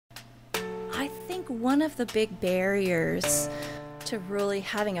think one of the big barriers to really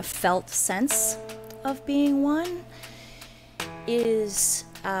having a felt sense of being one is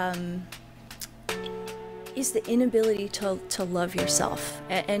the inability to love yourself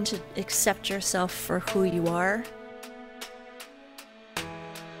and to accept yourself for who you are.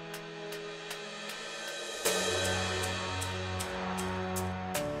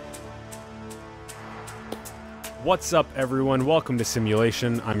 What's up, everyone? Welcome to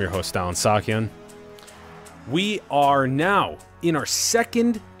Simulation. I'm your host, Alan Sakian. We are now in our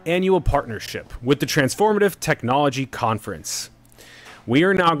second annual partnership with the Transformative Technology Conference. We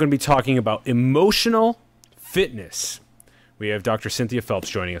are now going to be talking about emotional fitness. We have Dr. Cynthia Phelps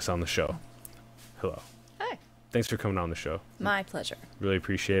joining us on the show. Hello. Hi. Thanks for coming on the show. My pleasure. Really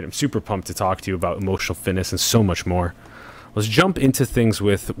appreciate it. I'm super pumped to talk to you about emotional fitness and so much more. Let's jump into things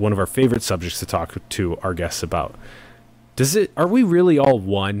with one of our favorite subjects to talk to our guests about. Are we really all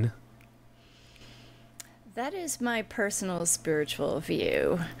one? That is my personal spiritual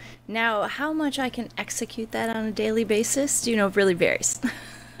view. Now, how much I can execute that on a daily basis, really varies.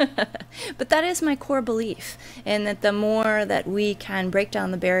 But that is my core belief, and that the more that we can break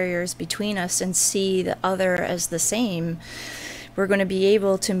down the barriers between us and see the other as the same, we're going to be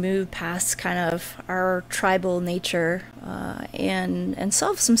able to move past kind of our tribal nature and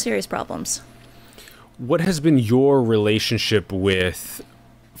solve some serious problems. What has been your relationship with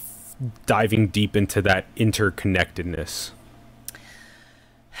diving deep into that interconnectedness?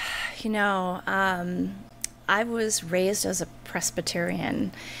 I was raised as a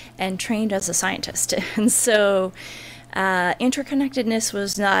Presbyterian and trained as a scientist. And so interconnectedness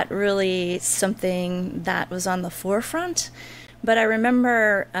was not really something that was on the forefront. But I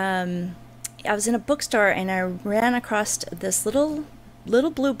remember I was in a bookstore and I ran across this little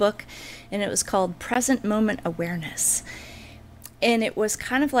blue book, and it was called Present Moment Awareness. And it was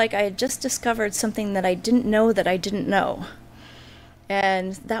kind of like I had just discovered something that I didn't know that I didn't know.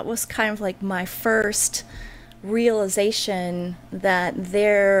 And that was kind of like my first realization that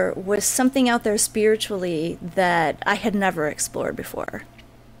there was something out there spiritually that I had never explored before.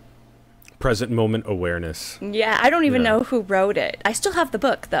 Present moment awareness. Yeah, I don't even know who wrote it. I still have the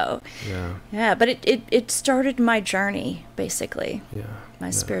book, though. Yeah, but it started my journey, basically. Yeah. My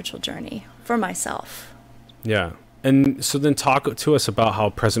spiritual journey for myself. Yeah. And so then talk to us about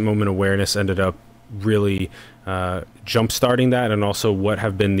how present moment awareness ended up really jump-starting that, and also what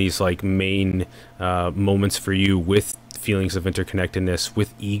have been these like main moments for you with feelings of interconnectedness,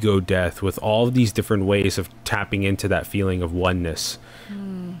 with ego death, with all of these different ways of tapping into that feeling of oneness.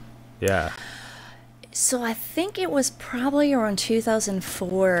 Yeah. So I think it was probably around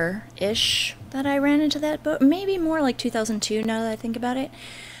 2004-ish that I ran into that book. Maybe more like 2002 now that I think about it.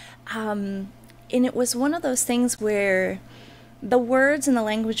 And it was one of those things where the words and the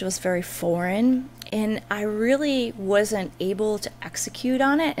language was very foreign, and I really wasn't able to execute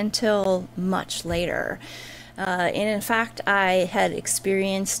on it until much later. And in fact, I had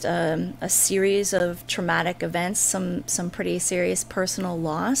experienced a series of traumatic events, some pretty serious personal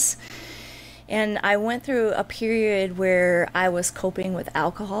loss. And I went through a period where I was coping with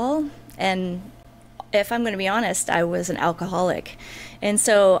alcohol. And if I'm going to be honest, I was an alcoholic. And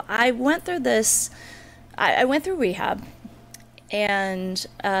so I went through I went through rehab. And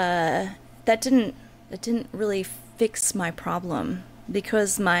that didn't really fix my problem,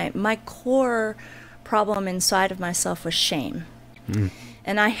 because my core problem inside of myself was shame.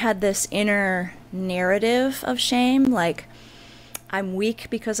 And I had this inner narrative of shame, like I'm weak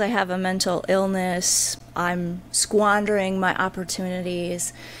because I have a mental illness, I'm squandering my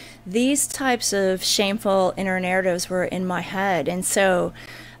opportunities. These types of shameful inner narratives were in my head. And so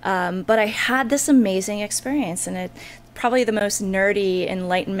but I had this amazing experience, and it probably the most nerdy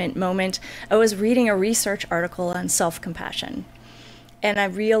enlightenment moment. I was reading a research article on self-compassion, and I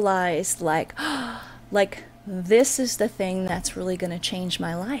realized like this is the thing that's really going to change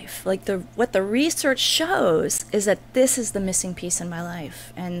my life. Like what the research shows is that this is the missing piece in my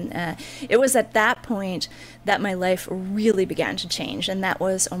life. And it was at that point that my life really began to change. And that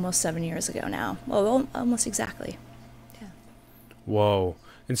was almost 7 years ago now. Well, almost exactly. Yeah. Whoa.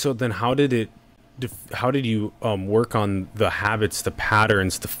 And so then how did you work on the habits, the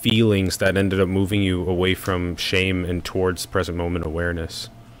patterns, the feelings that ended up moving you away from shame and towards present moment awareness?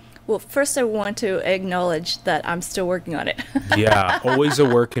 Well, first I want to acknowledge that I'm still working on it. Yeah, always a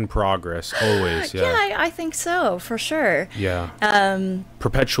work in progress, always. Yeah, I think so, for sure. Yeah.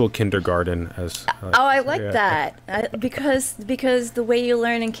 Perpetual kindergarten, as. I like that because the way you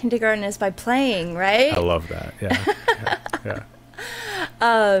learn in kindergarten is by playing, right? I love that. Yeah.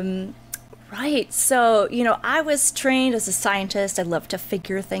 Right. So I was trained as a scientist. I love to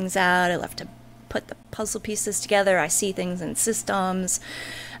figure things out. I love to put the puzzle pieces together. I see things in systems.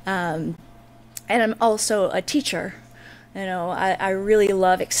 And I'm also a teacher. You know, I really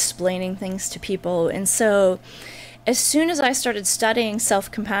love explaining things to people. And so as soon as I started studying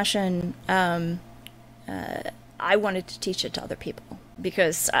self-compassion, I wanted to teach it to other people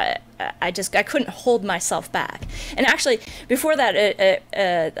because I couldn't hold myself back. And actually, before that,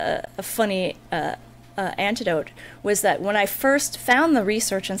 a funny antidote was that when I first found the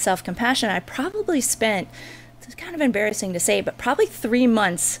research on self-compassion, I probably spent, it's kind of embarrassing to say, but probably 3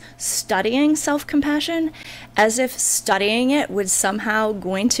 months studying self-compassion, as if studying it was somehow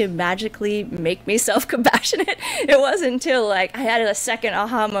going to magically make me self-compassionate. It wasn't until like I had a second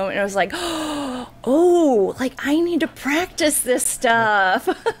aha moment and I was like, oh, like I need to practice this stuff.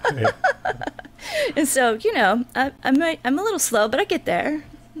 And so, you know, I'm a little slow, but I get there.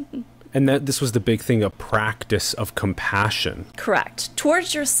 And that this was the big thing, a practice of compassion. Correct.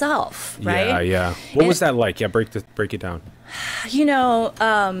 Towards yourself, right? Yeah, yeah. What was that like? Yeah, break it down. You know,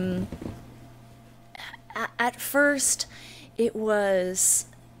 at first it was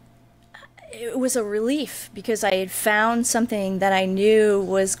a relief because I had found something that I knew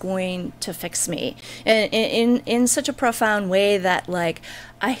was going to fix me. And in such a profound way that, like,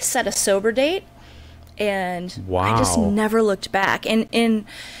 I set a sober date. And wow. I just never looked back. And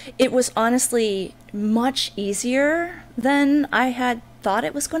it was honestly much easier than I had thought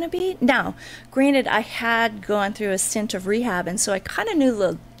it was going to be. Now, granted, I had gone through a stint of rehab, and so I kind of knew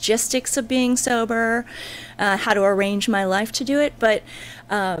the logistics of being sober, how to arrange my life to do it, but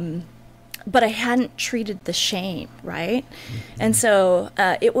I hadn't treated the shame, right? Mm-hmm. And so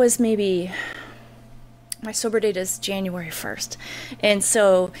it was maybe... My sober date is January 1st. And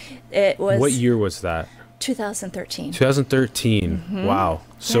so it was... What year was that? 2013. 2013. Mm-hmm. Wow.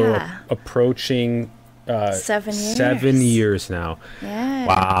 So yeah. Approaching 7 years. 7 years now. Yeah.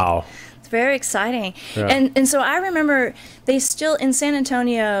 Wow. It's very exciting. Yeah. And so I remember they still, in San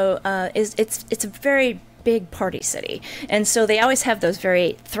Antonio, it's a very big party city, and so they always have those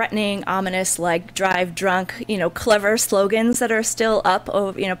very threatening, ominous, like drive drunk, you know, clever slogans that are still up,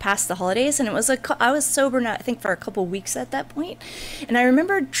 you know, past the holidays. And it was I was sober now, I think, for a couple weeks at that point, and I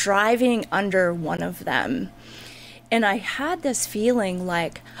remember driving under one of them, and I had this feeling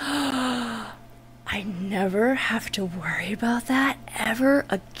like, oh, I never have to worry about that ever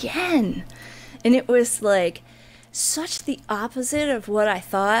again. And it was like such the opposite of what I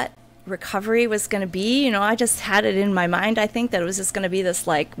thought recovery was going to be. You know, I just had it in my mind, I think, that it was just going to be this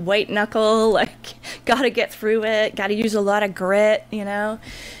like white knuckle, like gotta get through it, gotta use a lot of grit, you know.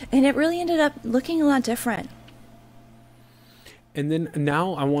 And it really ended up looking a lot different. And then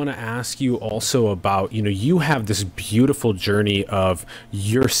now I want to ask you also about, you know, you have this beautiful journey of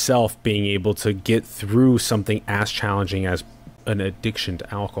yourself being able to get through something as challenging as an addiction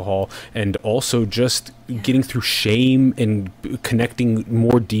to alcohol, and also just getting through shame and connecting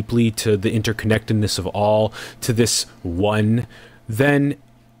more deeply to the interconnectedness of all, to this one. Then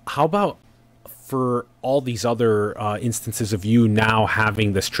how about for all these other instances of you now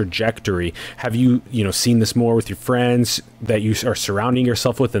having this trajectory? Have you, you know, seen this more with your friends that you are surrounding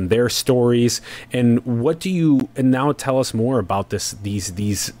yourself with and their stories? And what do you, and now tell us more about this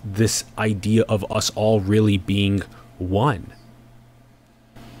idea of us all really being one.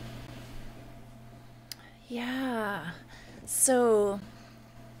 Yeah. So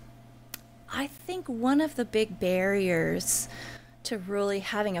I think one of the big barriers to really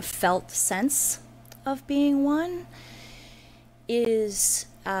having a felt sense of being one is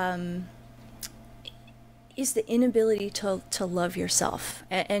the inability to love yourself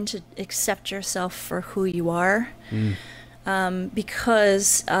and to accept yourself for who you are.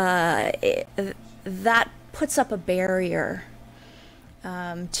 Because that puts up a barrier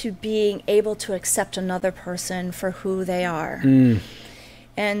to being able to accept another person for who they are.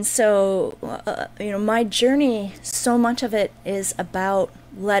 And so, you know, my journey, so much of it is about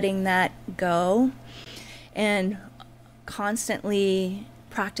letting that go and constantly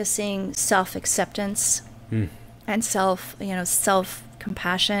practicing self-acceptance and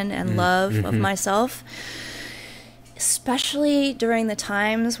self-compassion and love of myself. Especially during the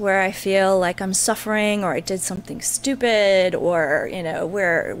times where I feel like I'm suffering or I did something stupid, or, you know,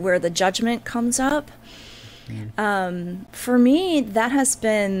 where the judgment comes up. For me, that has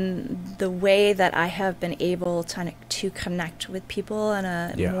been the way that I have been able to connect with people in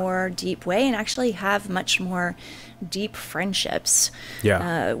a more deep way, and actually have much more deep friendships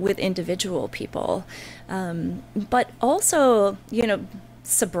with individual people. But also, you know,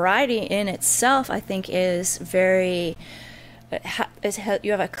 sobriety in itself, I think, is very,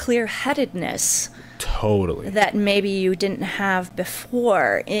 you have a clear-headedness Totally. that maybe you didn't have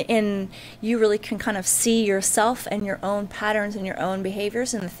before. And you really can kind of see yourself and your own patterns and your own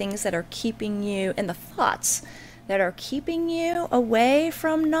behaviors and the things that are keeping you, and the thoughts that are keeping you away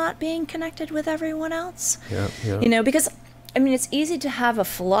from not being connected with everyone else. Yeah, yeah. You know, because I mean, it's easy to have a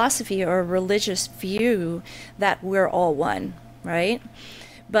philosophy or a religious view that we're all one, right?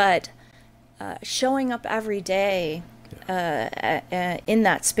 But showing up every day in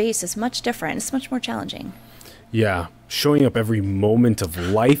that space is much different. It's much more challenging. Yeah, showing up every moment of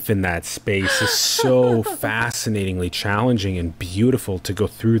life in that space is so fascinatingly challenging and beautiful to go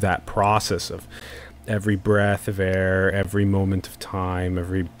through that process of every breath of air, every moment of time,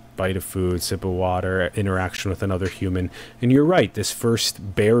 every bite of food, sip of water, interaction with another human. And you're right, this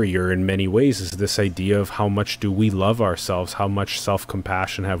first barrier in many ways is this idea of how much do we love ourselves, how much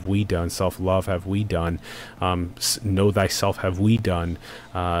self-compassion have we done, self-love have we done, know thyself have we done,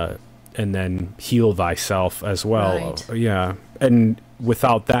 and then heal thyself as well. Right. Yeah. And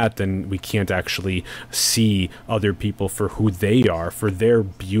without that, then we can't actually see other people for who they are, for their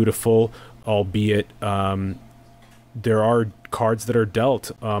beautiful, albeit there are cards that are dealt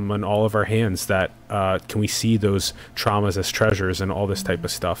on all of our hands that can we see those traumas as treasures and all this type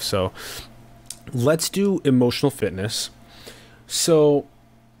of stuff. So let's do emotional fitness. So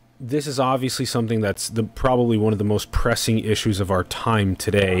this is obviously something that's probably one of the most pressing issues of our time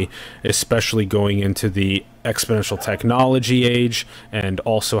today, especially going into the exponential technology age and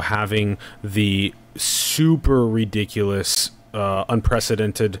also having the super ridiculous,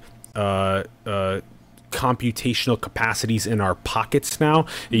 unprecedented computational capacities in our pockets now.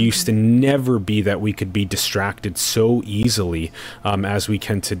 It used to never be that we could be distracted so easily as we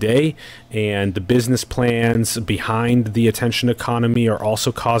can today. And the business plans behind the attention economy are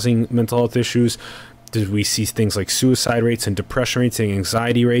also causing mental health issues. We see things like suicide rates and depression rates and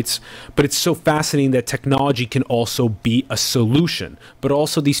anxiety rates. But it's so fascinating that technology can also be a solution, but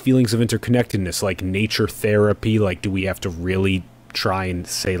also these feelings of interconnectedness, like nature therapy. Like, do we have to really try and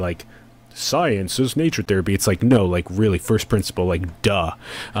say like science is nature therapy? It's like, no, like really first principle, like duh.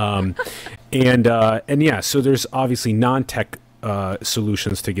 And yeah, so there's obviously non-tech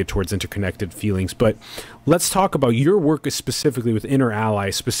solutions to get towards interconnected feelings, but let's talk about your work specifically with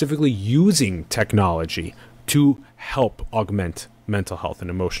InnerAlly, specifically using technology to help augment mental health and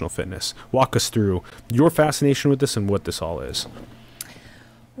emotional fitness. Walk us through your fascination with this and what this all is.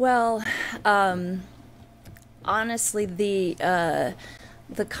 Well, honestly, the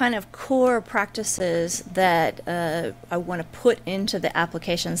kind of core practices that I want to put into the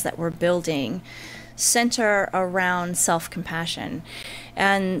applications that we're building center around self-compassion.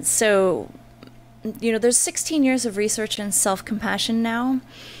 And so, you know, there's 16 years of research in self-compassion now.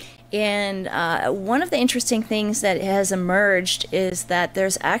 And one of the interesting things that has emerged is that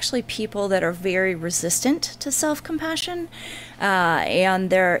there's actually people that are very resistant to self-compassion. And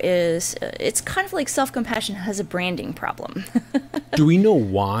there is, it's kind of like self-compassion has a branding problem. Do we know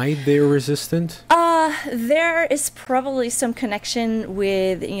why they're resistant? There is probably some connection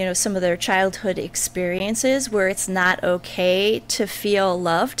with, you know, some of their childhood experiences where it's not okay to feel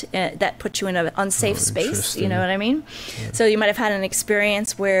loved. That puts you in an unsafe space. You know what I mean? Yeah. So you might have had an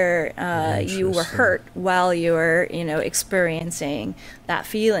experience where you were hurt while you were, you know, experiencing that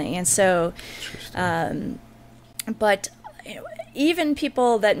feeling. And so, but you know, even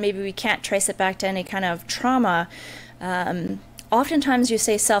people that maybe we can't trace it back to any kind of trauma, oftentimes you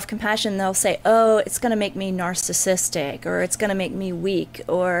say self-compassion, they'll say, oh, it's going to make me narcissistic, or it's going to make me weak,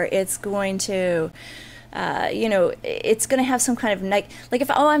 or it's going to, you know, it's going to have some kind of like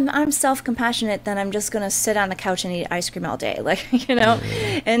if, oh, I'm self-compassionate, then I'm just going to sit on the couch and eat ice cream all day, like, you know.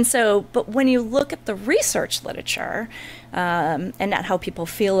 And so, but when you look at the research literature and not how people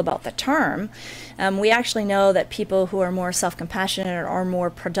feel about the term, we actually know that people who are more self-compassionate are more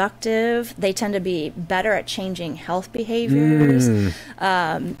productive. They tend to be better at changing health behaviors.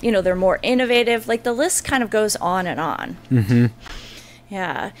 You know, they're more innovative. Like the list kind of goes on and on.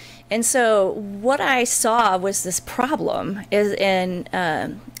 Yeah. And so what I saw was this problem is in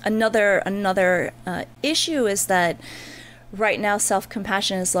another issue is that right now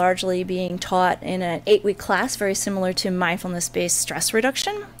self-compassion is largely being taught in an 8-week class, very similar to mindfulness-based stress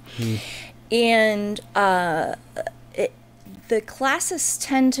reduction. And the classes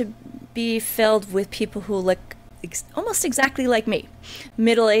tend to be filled with people who look almost exactly like me,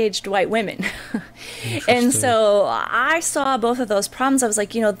 middle-aged white women. And so I saw both of those problems. I was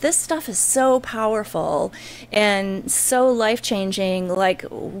like, this stuff is so powerful and so life-changing. Like,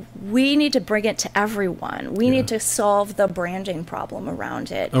 we need to bring it to everyone. We need to solve the branding problem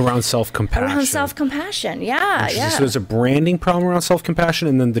around it. Around self-compassion. Around self-compassion, yeah. So there's a branding problem around self-compassion,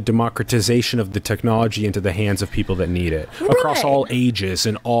 and then the democratization of the technology into the hands of people that need it across all ages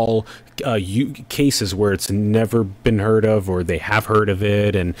and all cases where it's never been heard of or they have heard of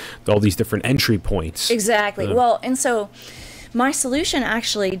it, and all these different entry points. Exactly. Well, and so my solution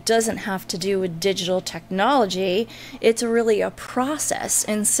actually doesn't have to do with digital technology. It's really a process.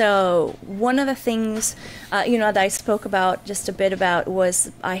 And so one of the things, that I spoke about just a bit about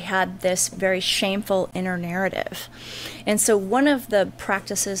was I had this very shameful inner narrative. And so one of the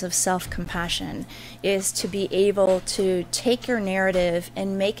practices of self-compassion is to be able to take your narrative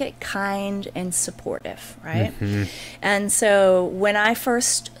and make it kind and supportive, right? Mm-hmm. And so when I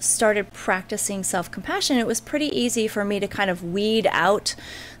first started practicing self-compassion, it was pretty easy for me to kind of weed out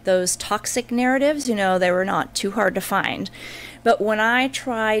those toxic narratives. They were not too hard to find. But when I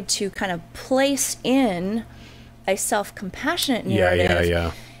tried to kind of place in a self-compassionate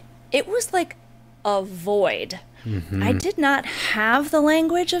narrative, it was like a void. Mm-hmm. I did not have the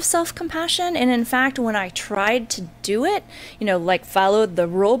language of self-compassion. And in fact, when I tried to do it, like followed the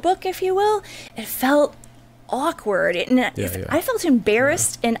rule book, if you will, it felt awkward. I felt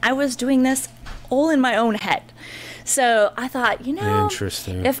embarrassed, and I was doing this all in my own head. So I thought,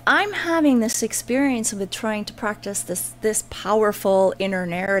 interesting. If I'm having this experience with trying to practice this powerful inner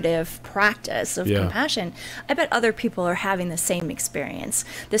narrative practice of compassion, I bet other people are having the same experience.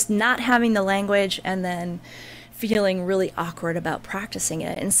 This not having the language and then feeling really awkward about practicing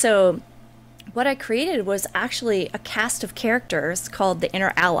it. And so what I created was actually a cast of characters called the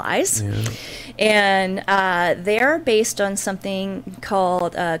InnerAllies. And they're based on something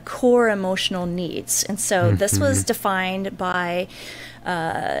called core emotional needs. And so this was defined by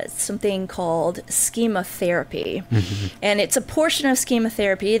something called schema therapy. And it's a portion of schema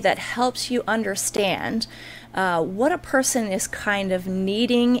therapy that helps you understand what a person is kind of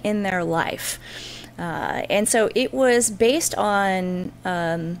needing in their life. And so it was based on,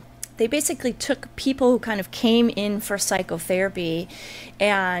 they basically took people who kind of came in for psychotherapy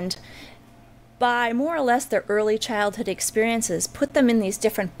and by more or less their early childhood experiences, put them in these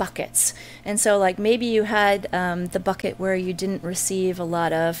different buckets. And so like maybe you had the bucket where you didn't receive a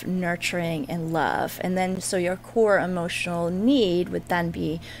lot of nurturing and love. And then so your core emotional need would then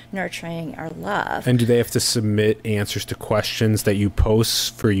be nurturing or love. And do they have to submit answers to questions that you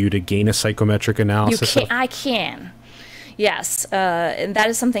post for you to gain a psychometric analysis? I can. Yes, and that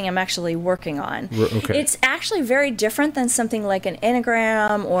is something I'm actually working on. Okay. It's actually very different than something like an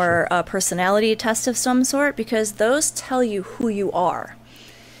Enneagram or a personality test of some sort, because those tell you who you are.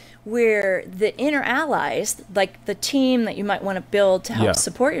 Where the InnerAllies, like the team that you might want to build to help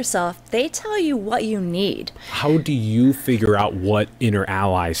support yourself, they tell you what you need. How do you figure out what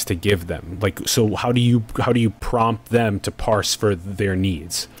InnerAllies to give them? Like, so how do you prompt them to parse for their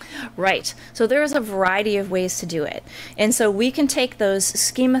needs? Right. So there's a variety of ways to do it. And so we can take those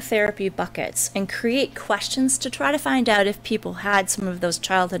schema therapy buckets and create questions to try to find out if people had some of those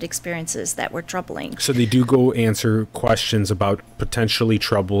childhood experiences that were troubling. So they do go answer questions about potentially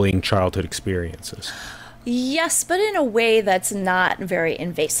troubling childhood experiences. Yes, but in a way that's not very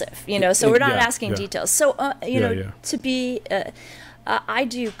invasive, so we're not asking details. So, to be, I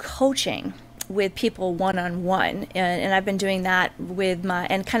do coaching with people one-on-one, and I've been doing that with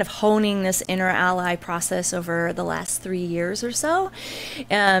and kind of honing this InnerAlly process over the last 3 years or so.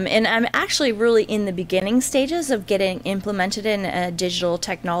 And I'm actually really in the beginning stages of getting implemented in a digital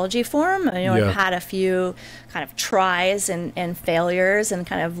technology form. I've had a few kind of tries and failures and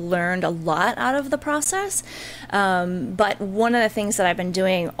kind of learned a lot out of the process. But one of the things that I've been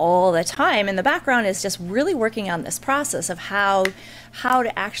doing all the time in the background is just really working on this process of how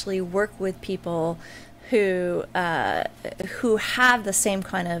to actually work with people who have the same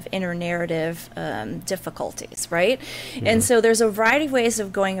kind of inner narrative difficulties, right? And so there's a variety of ways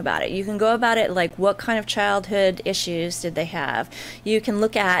of going about it. You can go about it like, what kind of childhood issues did they have? You can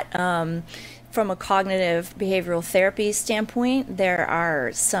look at from a cognitive behavioral therapy standpoint, there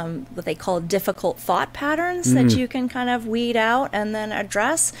are some what they call difficult thought patterns that you can kind of weed out and then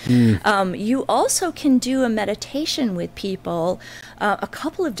address. You also can do a meditation with people, a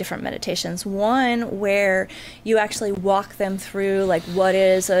couple of different meditations. One where you actually walk them through like what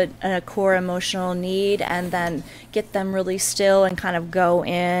is a core emotional need, and then get them really still and kind of go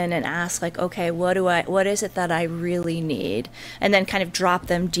in and ask like, okay, what is it that I really need? And then kind of drop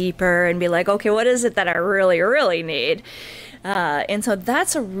them deeper and be like, okay, okay, what is it that I really, really need? And so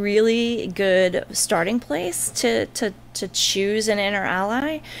that's a really good starting place to choose an inner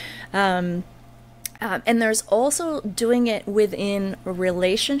ally. And there's also doing it within a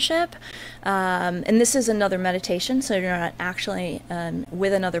relationship. And this is another meditation, so you're not actually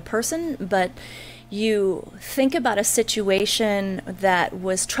with another person, but you think about a situation that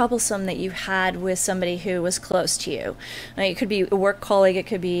was troublesome that you had with somebody who was close to you. It could be a work colleague, it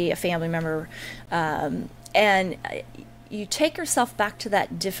could be a family member. And you take yourself back to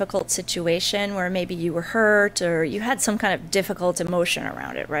that difficult situation where maybe you were hurt or you had some kind of difficult emotion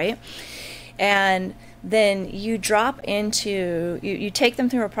around it, right? And then you drop into, you take them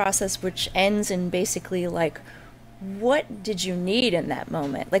through a process which ends in basically like, what did you need in that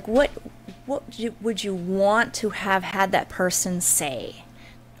moment? Like what would you want to have had that person say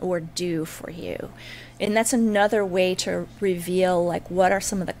or do for you? And that's another way to reveal like what are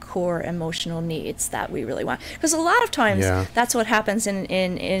some of the core emotional needs that we really want. Because a lot of times that's what happens in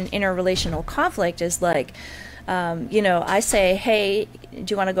interrelational conflict is like, you know, I say, hey, do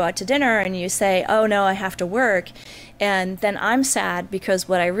you want to go out to dinner? And you say, oh, no, I have to work. And then I'm sad because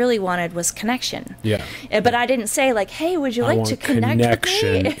what I really wanted was connection. Yeah. But I didn't say like, hey, would you like to connect with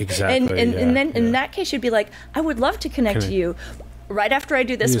me? Exactly. And then in that case, you'd be like, I would love to connect to you right after I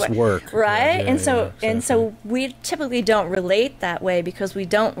do this work. Right? And so we typically don't relate that way because we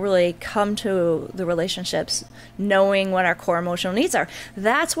don't really come to the relationships knowing what our core emotional needs are.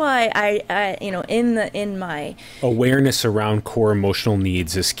 That's why I you know, in my awareness around core emotional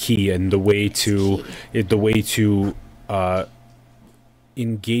needs is key, and the way to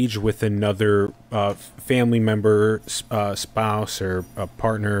engage with another family member, spouse, or a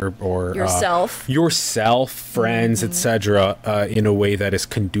partner, or yourself, friends, etc., in a way that is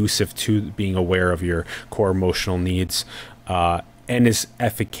conducive to being aware of your core emotional needs, and is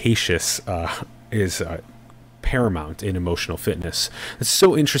efficacious, is paramount in emotional fitness. It's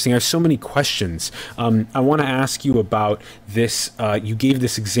so interesting. I have so many questions. I want to ask you about this. You gave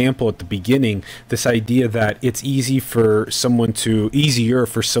this example at the beginning, this idea that it's easier for someone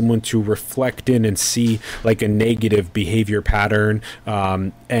to reflect in and see like a negative behavior pattern,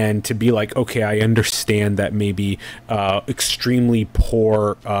 and to be like, okay, I understand that maybe extremely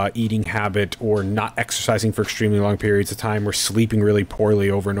poor eating habit, or not exercising for extremely long periods of time, or sleeping really poorly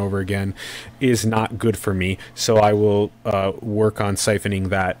over and over again is not good for me. So I will work on siphoning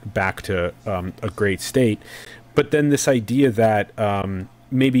that back to a great state. But then this idea that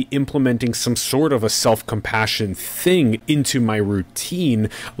maybe implementing some sort of a self-compassion thing into my routine,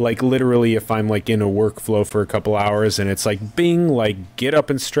 like literally if I'm like in a workflow for a couple hours and it's like bing, like get up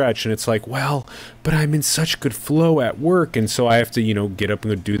and stretch, and it's like, well, but I'm in such good flow at work, and so I have to, you know, get up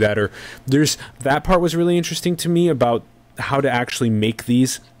and go do that. Or there's that part was really interesting to me about how to actually make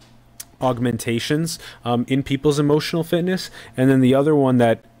these augmentations in people's emotional fitness. And then the other one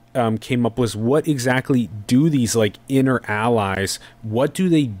that came up was, what exactly do these like inner allies, what do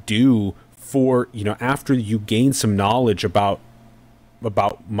they do for, you know, after you gain some knowledge about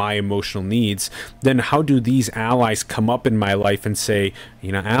my emotional needs, then how do these allies come up in my life and say,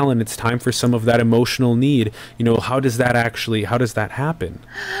 you know, Alan, it's time for some of that emotional need? You know, how does that happen?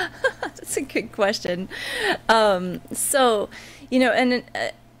 That's a good question. So, you know, and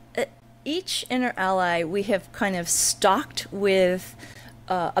each inner ally we have kind of stocked with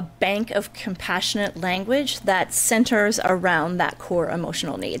a bank of compassionate language that centers around that core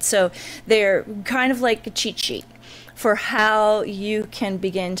emotional need. So they're kind of like a cheat sheet for how you can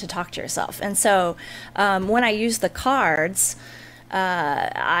begin to talk to yourself. And so when I use the cards,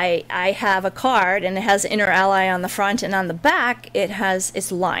 I have a card and it has inner ally on the front, and on the back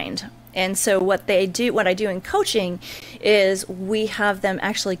it's lined. And so what I do in coaching is we have them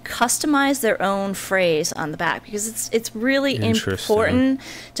actually customize their own phrase on the back, because it's really important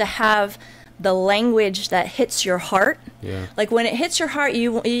to have the language that hits your heart. Yeah. Like when it hits your heart,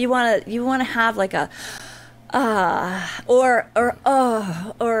 you want to have like a you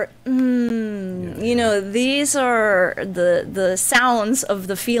know, these are the sounds of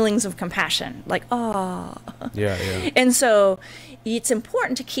the feelings of compassion, like And so it's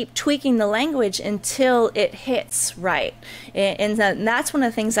important to keep tweaking the language until it hits right. And that's one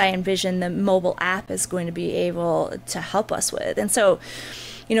of the things I envision the mobile app is going to be able to help us with. And so,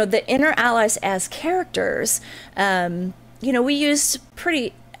 you know, the inner allies as characters, you know, we use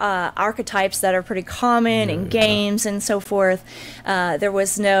pretty archetypes that are pretty common in games and so forth. There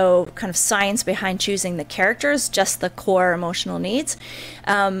was no kind of science behind choosing the characters, just the core emotional needs.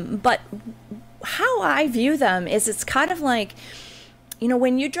 But how I view them is it's kind of like, you know,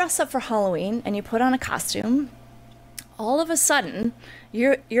 when you dress up for Halloween and you put on a costume, all of a sudden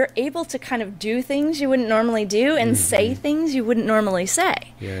you're able to kind of do things you wouldn't normally do and say things you wouldn't normally say,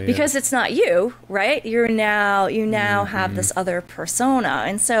 because it's not you, right? You now have this other persona.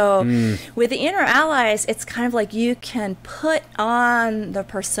 And so with the inner allies, it's kind of like you can put on the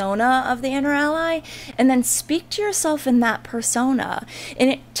persona of the inner ally and then speak to yourself in that persona, and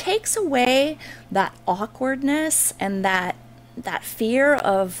it takes away that awkwardness and that fear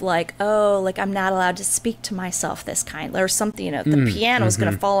of like, oh, like I'm not allowed to speak to myself this kind, or something, the piano is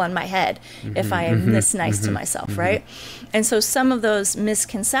going to fall on my head if I am this nice to myself, right? And so some of those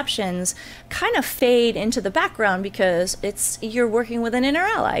misconceptions kind of fade into the background because you're working with an inner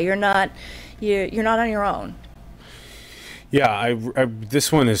ally. You're not on your own. Yeah,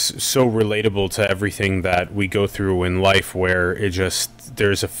 this one is so relatable to everything that we go through in life, where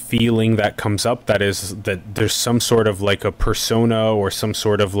there's a feeling that comes up that there's some sort of like a persona or some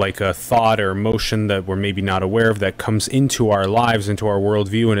sort of like a thought or emotion that we're maybe not aware of that comes into our lives, into our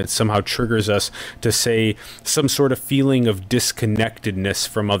worldview, and it somehow triggers us to say some sort of feeling of disconnectedness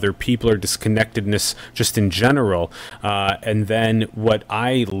from other people or disconnectedness just in general. And then what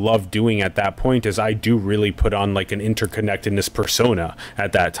I love doing at that point is I do really put on like an interconnectedness persona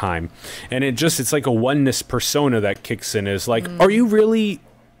at that time, and it's like a oneness persona that kicks in. Is like, are you really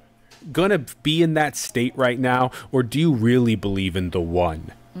gonna be in that state right now, or do you really believe in the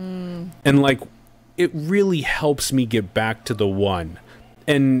one? And like, it really helps me get back to the one.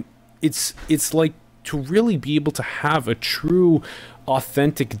 And it's like to really be able to have a true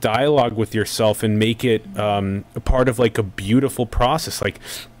authentic dialogue with yourself and make it a part of like a beautiful process, like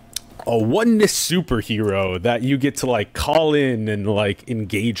a oneness superhero that you get to like call in and like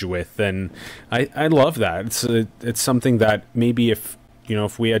engage with. And I love that. It's something that maybe if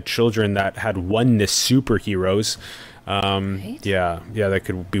we had children that had oneness superheroes, right? that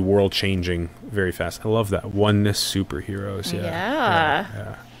could be world changing very fast. I love that, oneness superheroes.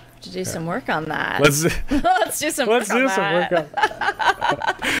 Yeah. To do some work on that. Let's do some work on that.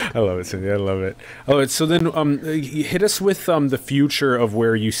 I love it, Cynthia. I love it. Oh, so then hit us with the future of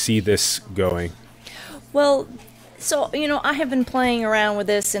where you see this going. Well, so, I have been playing around with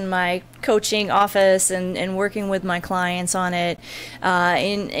this in my coaching office and working with my clients on it.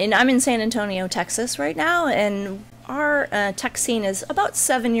 And I'm in San Antonio, Texas right now, and our tech scene is about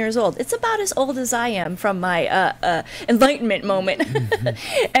 7 years old. It's about as old as I am from my enlightenment moment.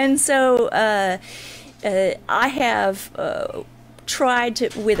 And so I have tried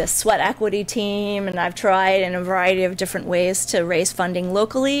with a sweat equity team, and I've tried in a variety of different ways to raise funding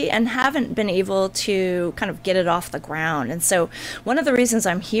locally and haven't been able to kind of get it off the ground. And so one of the reasons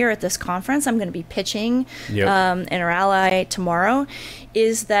I'm here at this conference, I'm going to be pitching InnerAlly tomorrow,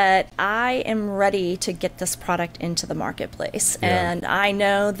 is that I am ready to get this product into the marketplace. And I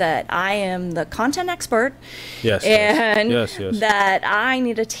know that I am the content expert, and that I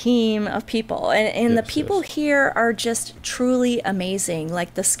need a team of people. And the people here are just truly amazing.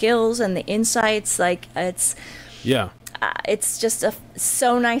 Like the skills and the insights, like it's just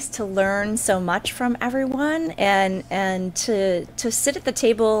so nice to learn so much from everyone, and to sit at the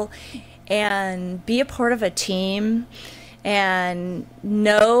table and be a part of a team and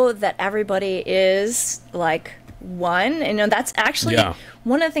know that everybody is like one. That's actually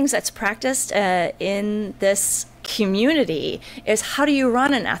one of the things that's practiced in this community is, how do you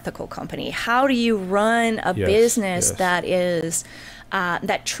run an ethical company? How do you run a business that is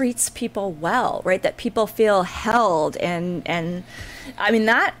that treats people well, right? That people feel held, and I mean,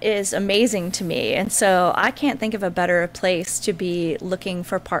 that is amazing to me. And so I can't think of a better place to be looking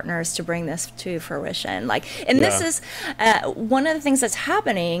for partners to bring this to fruition. This is one of the things that's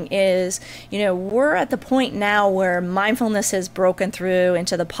happening is, we're at the point now where mindfulness has broken through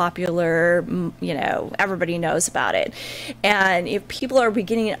into the popular, everybody knows about it. And if people are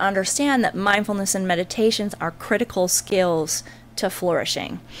beginning to understand that mindfulness and meditations are critical skills to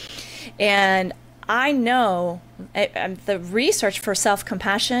flourishing. And I know the research for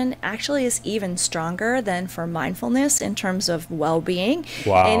self-compassion actually is even stronger than for mindfulness in terms of well-being.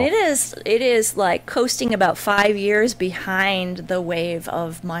 Wow. And it is like coasting about 5 years behind the wave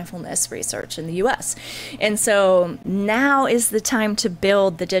of mindfulness research in the US. And so now is the time to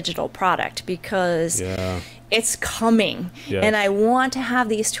build the digital product, because it's coming. And I want to have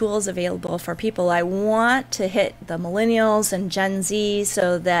these tools available for people. I want to hit the millennials and Gen Z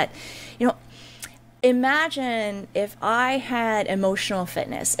so that, imagine if I had emotional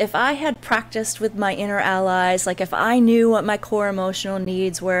fitness, if I had practiced with my inner allies, like if I knew what my core emotional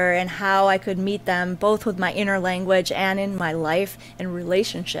needs were and how I could meet them both with my inner language and in my life and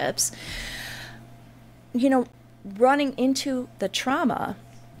relationships, running into the trauma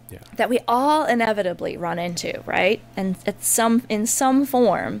that we all inevitably run into, right? And in some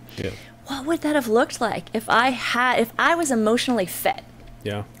form, what would that have looked like if I was emotionally fit?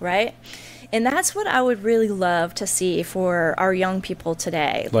 Yeah. Right? And that's what I would really love to see for our young people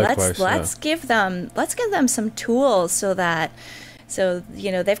today. Likewise, let's give them some tools so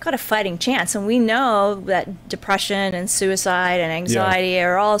they've got a fighting chance. And we know that depression and suicide and anxiety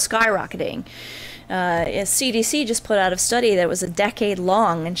are all skyrocketing. CDC just put out a study that was a decade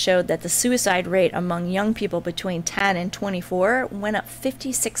long and showed that the suicide rate among young people between 10 and 24 went up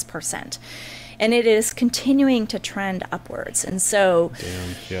 56%. And it is continuing to trend upwards. And so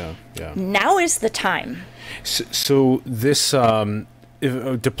now is the time. So this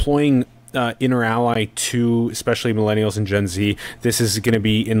deploying InnerAlly to especially millennials and Gen Z, this is going to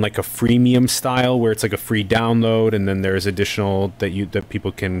be in like a freemium style where it's like a free download and then there's additional that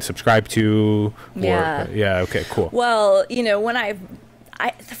people can subscribe to. Okay, cool. Well, when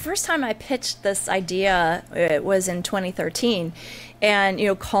the first time I pitched this idea, it was in 2013. And,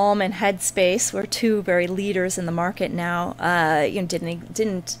 Calm and Headspace were two very leaders in the market now,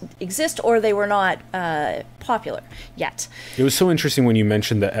 didn't exist, or they were not popular yet. It was so interesting when you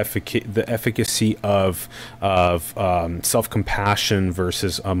mentioned the efficacy of self-compassion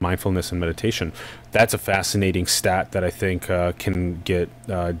versus mindfulness and meditation. That's a fascinating stat that I think can get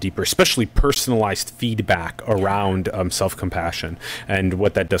deeper, especially personalized feedback around self-compassion and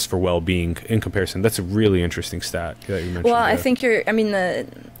what that does for well-being in comparison. That's a really interesting stat that you mentioned. Well, I think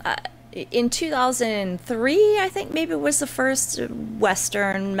in 2003, I think maybe it was the first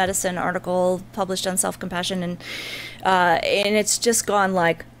Western medicine article published on self-compassion, and it's just gone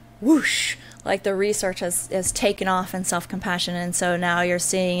like whoosh. Like the research has taken off in self-compassion, and so now you're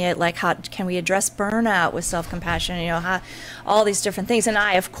seeing it like how can we address burnout with self-compassion, how all these different things. And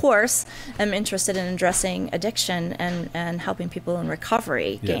I, of course, am interested in addressing addiction and helping people in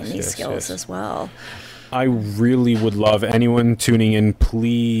recovery gain these skills as well. I really would love anyone tuning in,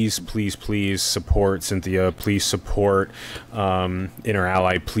 please support Cynthia. Please support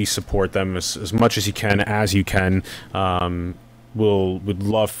InnerAlly. Please support them as much as you can. Would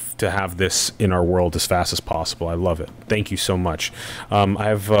love to have this in our world as fast as possible. I love it. Thank you so much. I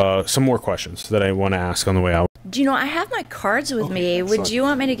have some more questions that I want to ask on the way out. I have my cards with me. Would you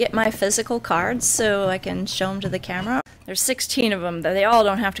want me to get my physical cards so I can show them to the camera? There's 16 of them. They all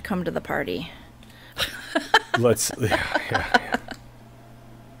don't have to come to the party. Let's. There we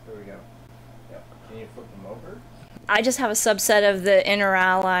go. Yep. Can you flip them over? I just have a subset of the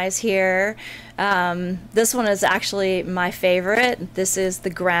InnerAllies here. This one is actually my favorite. This is the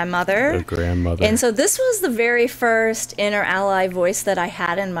grandmother. The grandmother. And so this was the very first InnerAlly voice that I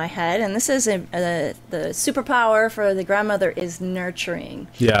had in my head. And this is the superpower for the grandmother is nurturing.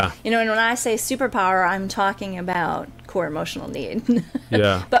 Yeah. And when I say superpower, I'm talking about core emotional need.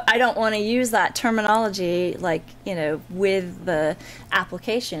 Yeah. But I don't want to use that terminology with the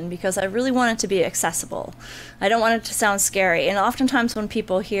application because I really want it to be accessible. I don't want it to sound scary. And oftentimes when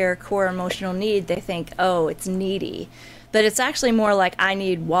people hear core emotional need, they think, oh, it's needy. But it's actually more like I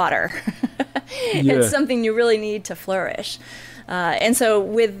need water. It's something you really need to flourish. And so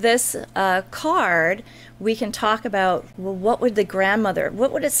with this card, we can talk about, well, what would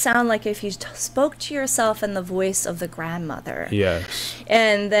it sound like if you spoke to yourself in the voice of the grandmother? Yes.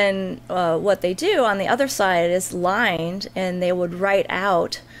 And then what they do on the other side is lined, and they would write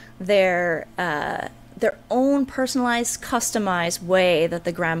out their own personalized, customized way that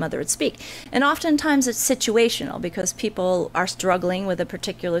the grandmother would speak. And oftentimes it's situational because people are struggling with a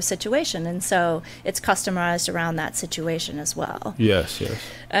particular situation, and so it's customized around that situation as well. Yes.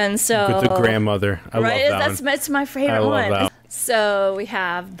 And so with the grandmother, I love that. That's my favorite one. That. So we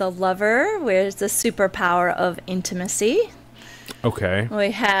have the lover, where's the superpower of intimacy. Okay. We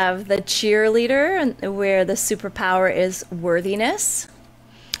have the cheerleader, where the superpower is worthiness.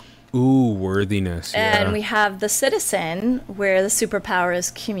 Ooh, worthiness. Yeah. And we have the citizen, where the superpower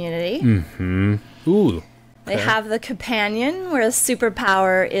is community. Mm-hmm. Ooh. Okay. They have the companion, where the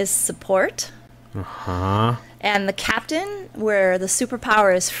superpower is support. Uh-huh. And the captain, where the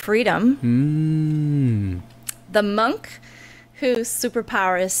superpower is freedom. The monk, whose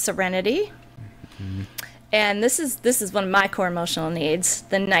superpower is serenity. Mm-hmm. And this is one of my core emotional needs,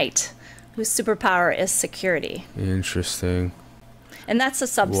 the knight, whose superpower is security. Interesting. And that's a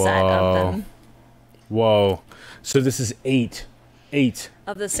subset of them. Whoa. So this is eight.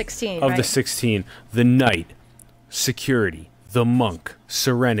 Of the 16, Of right? the 16. The knight, security, the monk,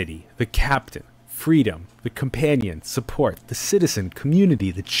 serenity, the captain, freedom, the companion, support, the citizen, community,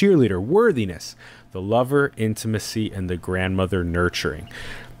 the cheerleader, worthiness, the lover, intimacy, and the grandmother, nurturing.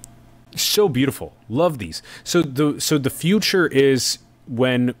 So beautiful. Love these. So the future is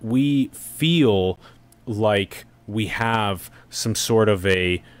when we feel like we have some sort of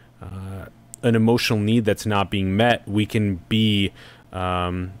an emotional need that's not being met, we can be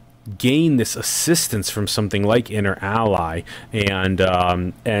gain this assistance from something like InnerAlly,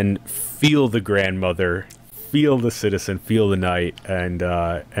 and feel the grandmother, feel the citizen, feel the knight, and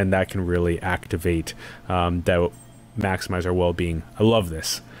that can really activate that, maximize our well-being. I love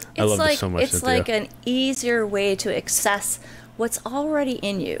this. I love this so much. It's Cynthia. like an easier way to access what's already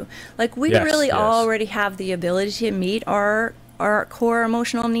in you. Like we Yes, really yes. already have the ability to meet our core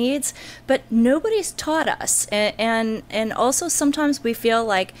emotional needs, but nobody's taught us. And also sometimes we feel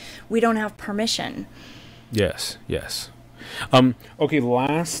like we don't have permission. Yes, yes. Okay,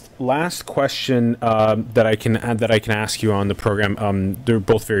 last question that I can ask you on the program. They're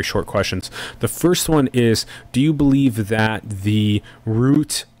both very short questions. The first one is: do you believe that the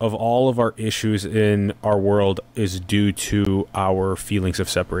root of all of our issues in our world is due to our feelings of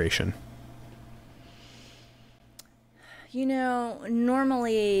separation? You know,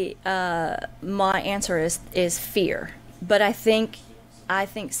 normally my answer is fear, but I think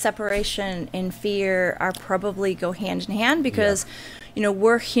separation and fear are probably go hand in hand because, you know,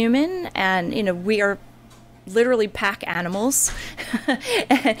 we're human and, you know, we are literally pack animals.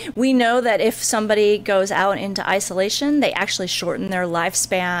 We know that if somebody goes out into isolation, they actually shorten their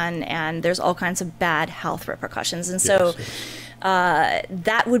lifespan and there's all kinds of bad health repercussions. And so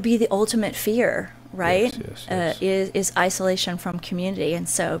that would be the ultimate fear, right? Yes. Is isolation from community. And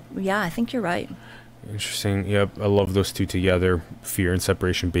so, yeah, I think you're right. Interesting. Yep, I love those two together. Fear and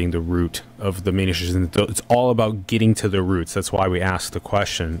separation being the root of the main issues, and it's all about getting to the roots. That's why we ask the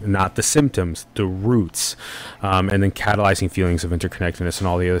question, not the symptoms, the roots, and then catalyzing feelings of interconnectedness and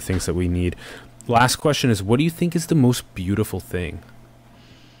all the other things that we need. Last question is: what do you think is the most beautiful thing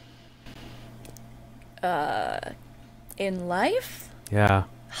In life? Yeah.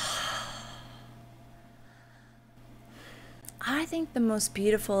 I think the most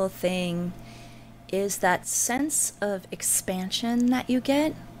beautiful thing is that sense of expansion that you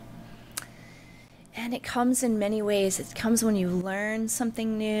get. And it comes in many ways. It comes when you learn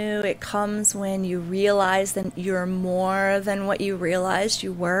something new. It comes when you realize that you're more than what you realized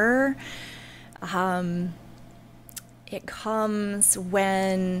you were. It comes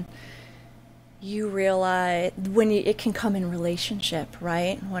when you realize, it can come in relationship,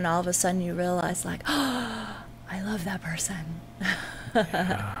 right? When all of a sudden you realize like, oh, I love that person.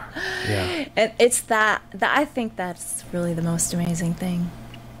 Yeah. And it's that I think that's really the most amazing thing.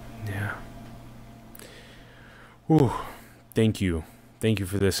 Yeah. Ooh, thank you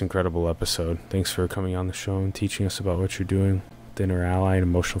for this incredible episode. Thanks for coming on the show and teaching us about what you're doing with InnerAlly and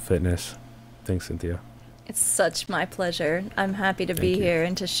emotional fitness. Thanks, Cynthia. It's such my pleasure. I'm happy to be you. here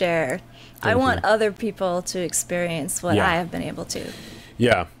and to share. I Thank want you. other people to experience what Yeah. I have been able to.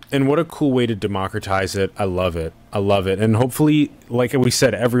 Yeah. And what a cool way to democratize it. I love it. And hopefully, like we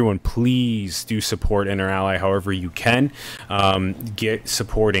said, everyone, please do support InnerAlly however you can. Get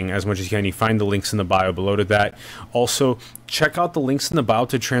supporting as much as you can. You find the links in the bio below to that. Also, check out the links in the bio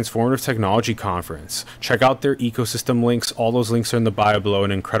to Transformative Technology Conference. Check out their ecosystem links. All those links are in the bio below.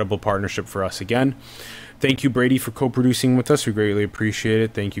 An incredible partnership for us again. Thank you, Brady, for co-producing with us. We greatly appreciate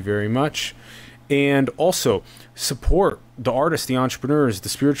it. Thank you very much. And also, support the artists, the entrepreneurs, the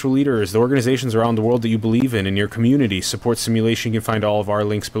spiritual leaders, the organizations around the world that you believe in your community. Support Simulation. You can find all of our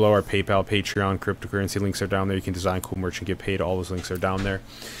links below. Our PayPal, Patreon, cryptocurrency links are down there. You can design cool merch and get paid. All those links are down there.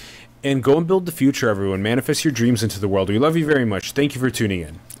 And go and build the future, everyone. Manifest your dreams into the world. We love you very much. Thank you for tuning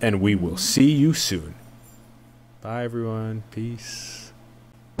in. And we will see you soon. Bye, everyone. Peace.